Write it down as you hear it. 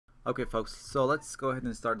Okay folks, so let's go ahead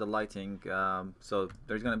and start the lighting. So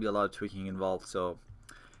there's gonna be a lot of tweaking involved. So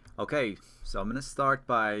I'm gonna start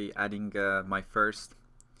by adding my first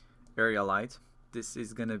area light. This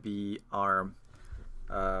is gonna be our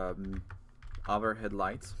overhead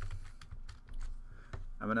light.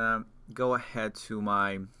 I'm gonna go ahead to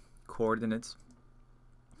my coordinates.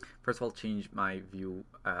 First of all, change my view,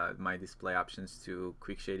 my display options to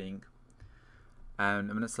quick shading,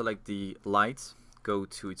 and I'm gonna select the light, go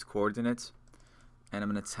to its coordinates, and I'm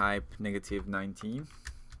gonna type -19,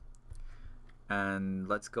 and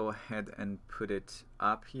let's go ahead and put it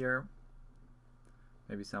up here,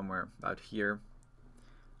 maybe somewhere about here.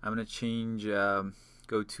 I'm gonna change,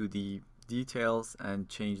 go to the details and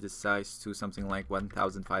change the size to something like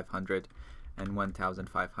 1500 and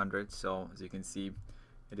 1500. So as you can see,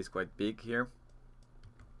 it is quite big here.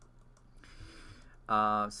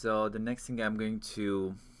 So the next thing I'm going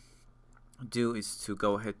to do is to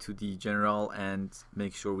go ahead to the general and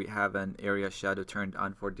make sure we have an area shadow turned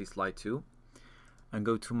on for this light too, and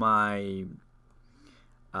go to my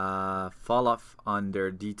fall off under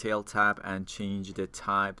detail tab and change the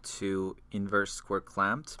type to inverse square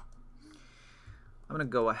clamped. I'm gonna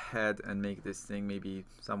go ahead and make this thing maybe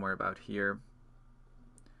somewhere about here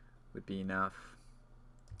would be enough,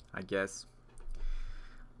 I guess.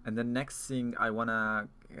 And the next thing, I want to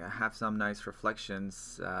have some nice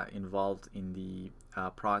reflections involved in the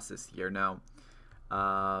process here. Now,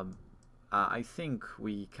 I think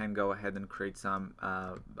we can go ahead and create some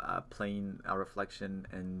plain reflection,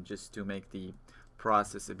 and just to make the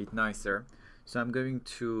process a bit nicer. So I'm going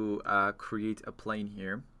to create a plane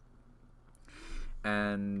here,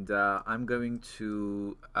 and I'm going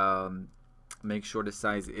to make sure the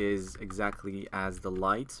size is exactly as the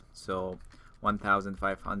light. So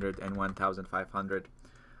 1500 and 1500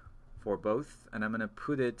 for both, and I'm gonna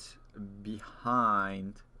put it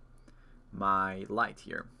behind my light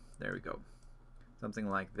here. There we go, something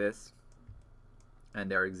like this,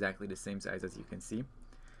 and they're exactly the same size as you can see.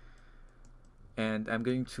 And I'm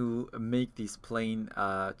going to make this plane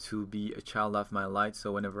to be a child of my light,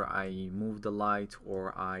 so whenever I move the light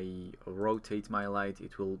or I rotate my light,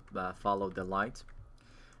 it will follow the light.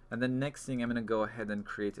 And the next thing, I'm going to go ahead and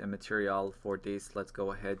create a material for this. Let's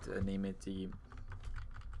go ahead and name it the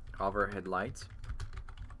overhead light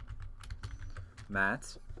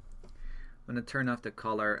matte. I'm going to turn off the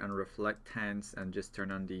color and reflectance and just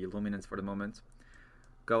turn on the luminance for the moment.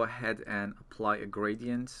 Go ahead and apply a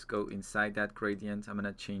gradient. Go inside that gradient. I'm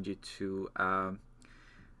going to change it to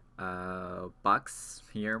box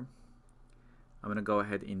here. I'm going to go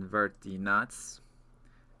ahead and invert the knots.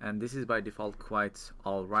 And this is by default quite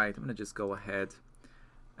alright. I'm going to just go ahead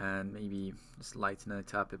and maybe just lighten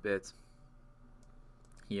it up a bit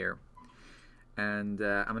here. And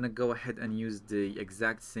I'm going to go ahead and use the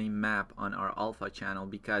exact same map on our alpha channel,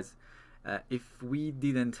 because if we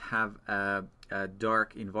didn't have a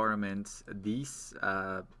dark environment, these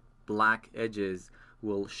black edges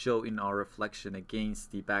will show in our reflection against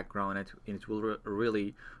the background, and it will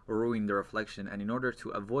really ruin the reflection. And in order to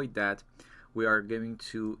avoid that, we are going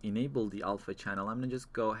to enable the alpha channel. I'm going to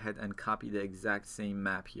just go ahead and copy the exact same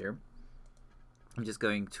map here. I'm just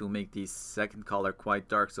going to make the second color quite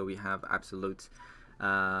dark, so we have absolute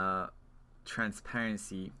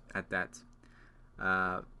transparency at that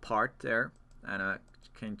part there, and I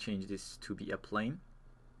can change this to be a plane.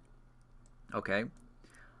 Okay,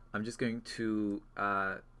 I'm just going to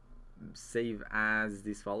save as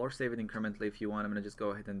this file, or save it incrementally if you want. I'm going to just go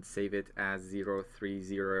ahead and save it as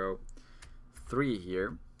 0303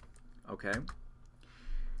 here. Okay,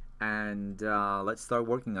 and let's start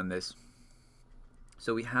working on this.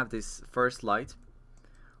 So we have this first light,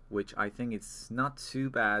 which I think it's not too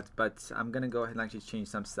bad, but I'm gonna go ahead and actually change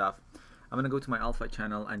some stuff. I'm gonna go to my alpha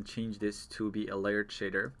channel and change this to be a layered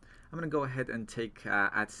shader. I'm gonna go ahead and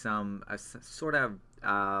add some sort of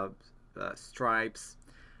stripes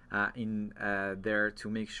in there to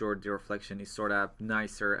make sure the reflection is sort of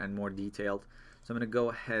nicer and more detailed. So I'm gonna go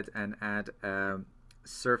ahead and add a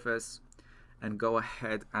surface, and go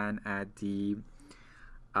ahead and add the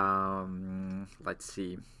let's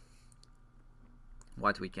see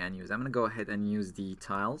what we can use. I'm gonna go ahead and use the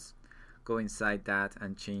tiles, go inside that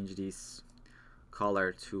and change this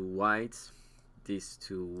color to white, this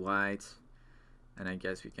to white, and I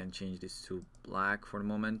guess we can change this to black for the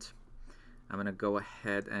moment. I'm gonna go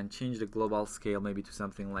ahead and change the global scale maybe to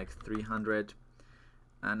something like 300,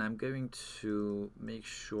 and I'm going to make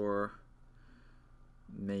sure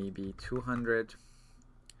maybe 200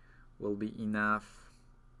 will be enough.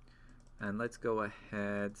 And let's go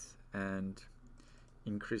ahead and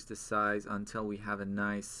increase the size until we have a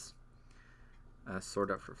nice sort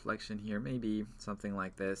of reflection here. Maybe something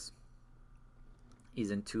like this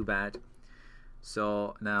isn't too bad.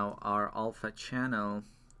 So now our alpha channel,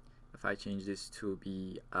 if I change this to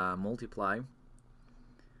be multiply,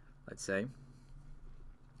 let's say,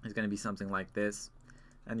 it's going to be something like this.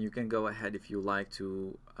 And you can go ahead if you like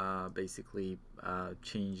to basically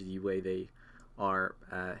change the way they are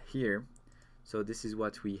here. So this is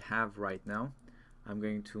what we have right now. I'm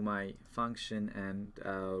going to my function and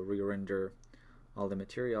re-render all the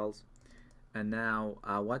materials. And now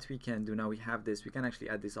what we can do, now we have this, we can actually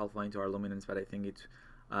add this alpha into our luminance, but I think it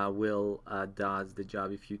will does the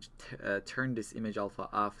job if you turn this image alpha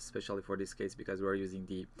off, especially for this case because we're using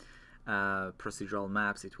the procedural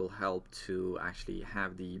maps. It will help to actually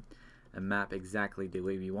have the map exactly the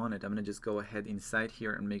way we want it. I'm going to just go ahead inside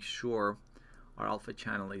here and make sure our alpha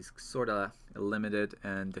channel is sort of limited,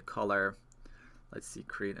 and the color, let's see,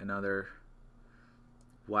 create another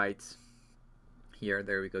white here.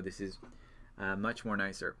 There we go. This is much more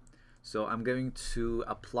nicer. So I'm going to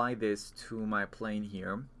apply this to my plane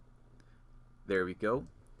here. There we go.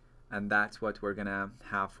 And that's what we're gonna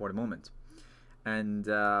have for the moment. And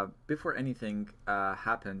before anything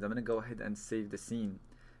happens, I'm gonna go ahead and save the scene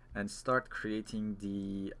and start creating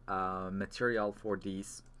the material for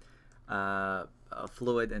these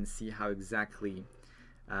fluid and see how exactly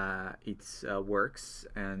it works,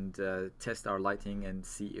 and test our lighting and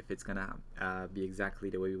see if it's gonna be exactly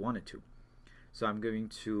the way we want it to. So I'm going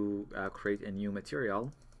to create a new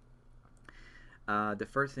material. The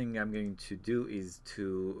first thing I'm going to do is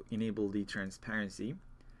to enable the transparency.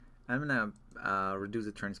 I'm gonna reduce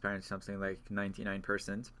the transparency something like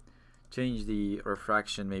 99%, change the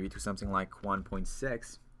refraction maybe to something like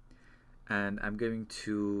 1.6, and I'm going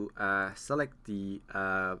to select the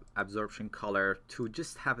absorption color to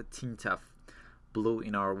just have a tint of blue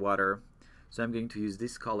in our water. So I'm going to use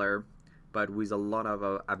this color but with a lot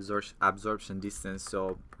of absorption distance,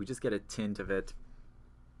 so we just get a tint of it,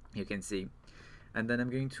 you can see. And then I'm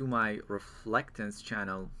going to my reflectance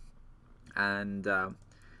channel, and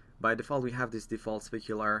by default we have this default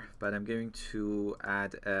specular, but I'm going to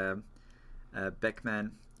add a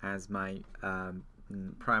Beckman as my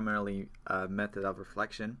primarily method of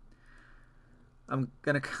reflection. I'm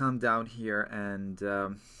gonna come down here and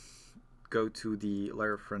go to the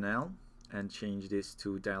layer Fresnel and change this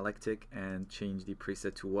to dielectric and change the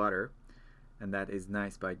preset to water, and that is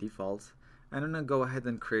nice by default. And I'm gonna go ahead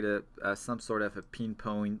and create some sort of a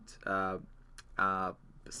pinpoint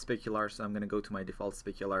specular. So I'm gonna go to my default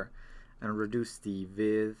specular and reduce the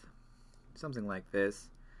width, something like this,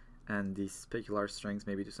 and the specular strength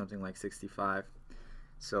maybe to something like 65.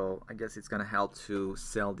 So I guess it's gonna help to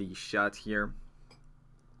sell the shot here.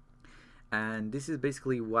 And this is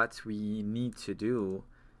basically what we need to do.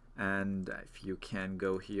 And if you can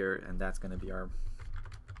go here, and that's gonna be our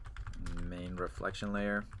main reflection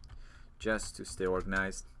layer, just to stay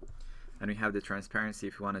organized. And we have the transparency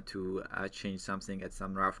if you wanted to change something at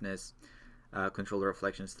some roughness, control the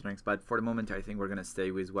reflection strength, but for the moment I think we're gonna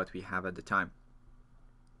stay with what we have at the time.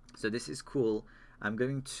 So this is cool. I'm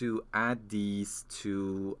going to add these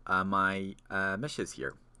to my meshes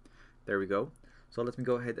here. There we go. So let me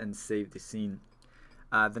go ahead and save the scene.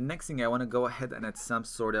 The next thing, I want to go ahead and add some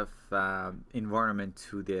sort of environment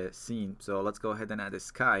to the scene. So let's go ahead and add a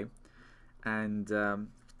sky and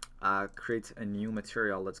create a new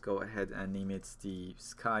material. Let's go ahead and name it the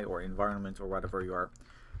sky or environment or whatever you are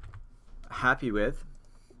happy with.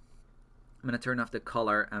 I'm going to turn off the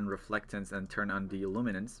color and reflectance and turn on the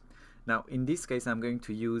luminance. Now in this case I'm going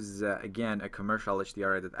to use again a commercial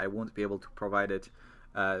HDRI that I won't be able to provide it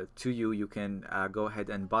to you. You can go ahead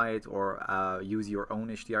and buy it or use your own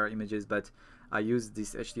HDRI images, but I use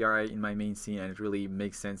this HDRI in my main scene and it really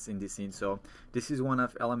makes sense in this scene. So this is one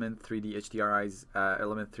of Element 3D HDRIs.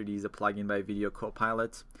 Element 3D is a plugin by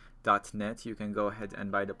videocopilot.net. You can go ahead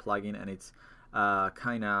and buy the plugin, and it's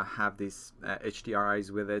kinda have these HDRIs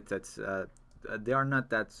with it that they are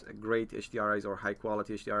not that great HDRIs or high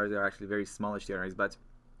quality HDRIs. They're actually very small HDRIs, but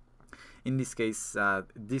in this case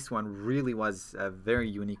this one really was a very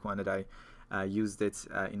unique one that I used it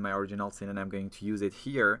in my original scene, and I'm going to use it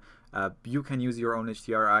here. You can use your own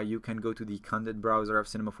HDRI. You can go to the content browser of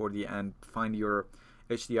Cinema 4D and find your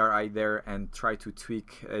HDRI there and try to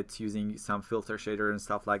tweak it using some filter shader and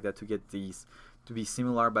stuff like that to get these to be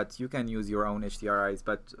similar, but you can use your own HDRIs.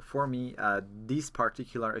 But for me, this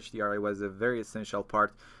particular HDRI was a very essential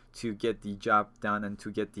part to get the job done and to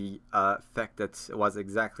get the effect that was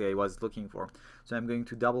exactly I was looking for. So I'm going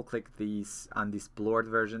to double click these on this blurred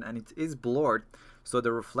version, and it is blurred, so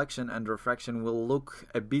the reflection and refraction will look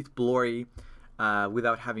a bit blurry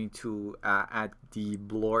without having to add the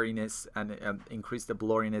blurriness and increase the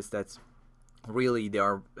blurriness. That's really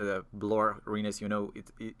their blurriness, you know,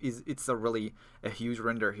 it's a really a huge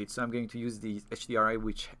render hit. So I'm going to use the HDRI,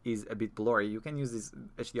 which is a bit blurry. You can use this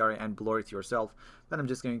HDRI and blur it yourself, but I'm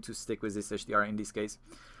just going to stick with this HDRI in this case.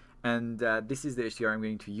 And this is the HDRI I'm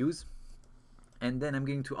going to use, and then I'm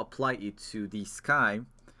going to apply it to the sky,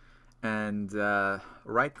 and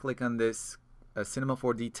right click on this Cinema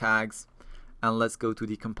 4D tags, and let's go to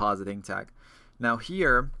the compositing tag. Now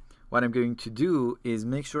here what I'm going to do is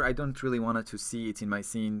make sure I don't really want to see it in my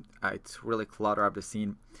scene. It's really clutter up the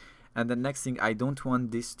scene. And the next thing, I don't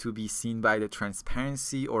want this to be seen by the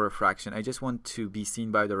transparency or refraction. I just want to be seen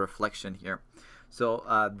by the reflection here. So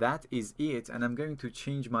that is it. And I'm going to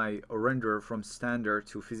change my render from standard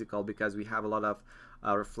to physical because we have a lot of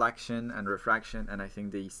reflection and refraction, and I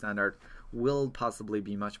think the standard will possibly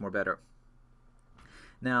be much more better.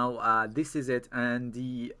 Now this is it, and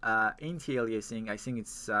the anti-aliasing, I think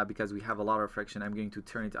it's because we have a lot of reflection, I'm going to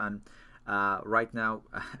turn it on. Right now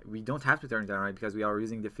we don't have to turn it on, right, because we are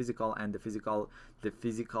using the physical, and the physical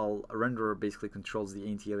renderer basically controls the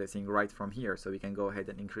anti-aliasing right from here. So we can go ahead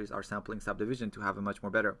and increase our sampling subdivision to have a much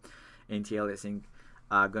more better anti-aliasing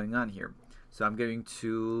going on here. So I'm going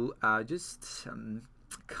to just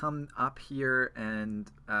come up here,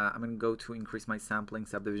 and I'm going to go to increase my sampling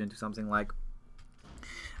subdivision to something like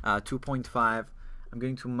 2.5. I'm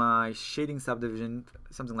going to my shading subdivision,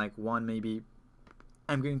 something like 1 maybe.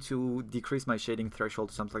 I'm going to decrease my shading threshold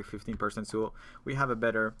to something like 15%, so we have a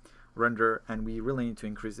better render, and we really need to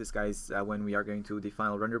increase this, guys, when we are going to the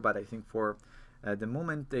final render, but I think for the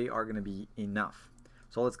moment they are going to be enough.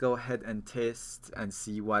 So let's go ahead and test and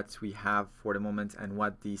see what we have for the moment and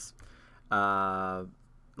what this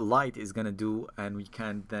light is gonna do, and we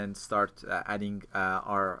can then start adding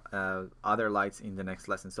our other lights in the next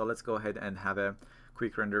lesson. So let's go ahead and have a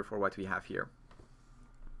quick render for what we have here.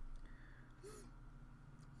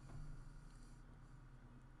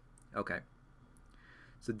 Okay,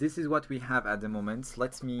 so this is what we have at the moment.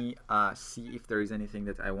 Let me see if there is anything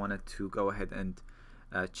that I wanted to go ahead and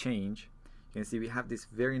change. You can see we have these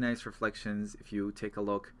very nice reflections if you take a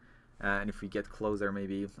look, and if we get closer,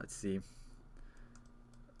 maybe, let's see.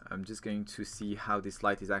 I'm just going to see how this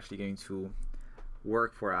light is actually going to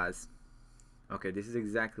work for us. Okay, this is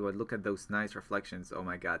exactly what, look at those nice reflections. Oh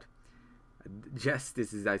my god. Just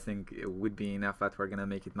this is, I think it would be enough, but we're gonna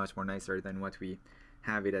make it much more nicer than what we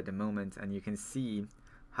have it at the moment. And you can see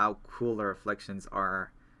how cool the reflections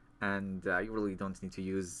are, and you really don't need to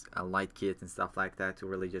use a light kit and stuff like that to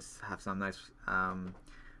really just have some nice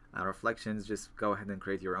reflections. Just go ahead and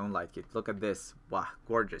create your own light kit. Look at this. Wow,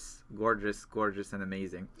 gorgeous, gorgeous, gorgeous, and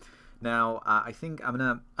amazing. Now I think I'm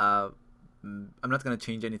not gonna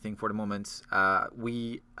change anything for the moment.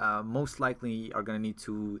 We most likely are gonna need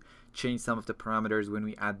to change some of the parameters when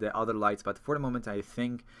we add the other lights, but for the moment I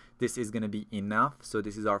think this is gonna be enough. So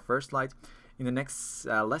this is our first light. In the next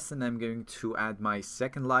lesson I'm going to add my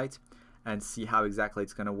second light and see how exactly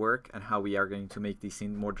it's gonna work and how we are going to make the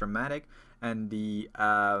scene more dramatic. And the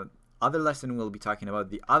other lesson we'll be talking about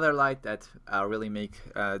the other light that really make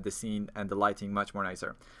the scene and the lighting much more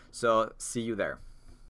nicer. So see you there.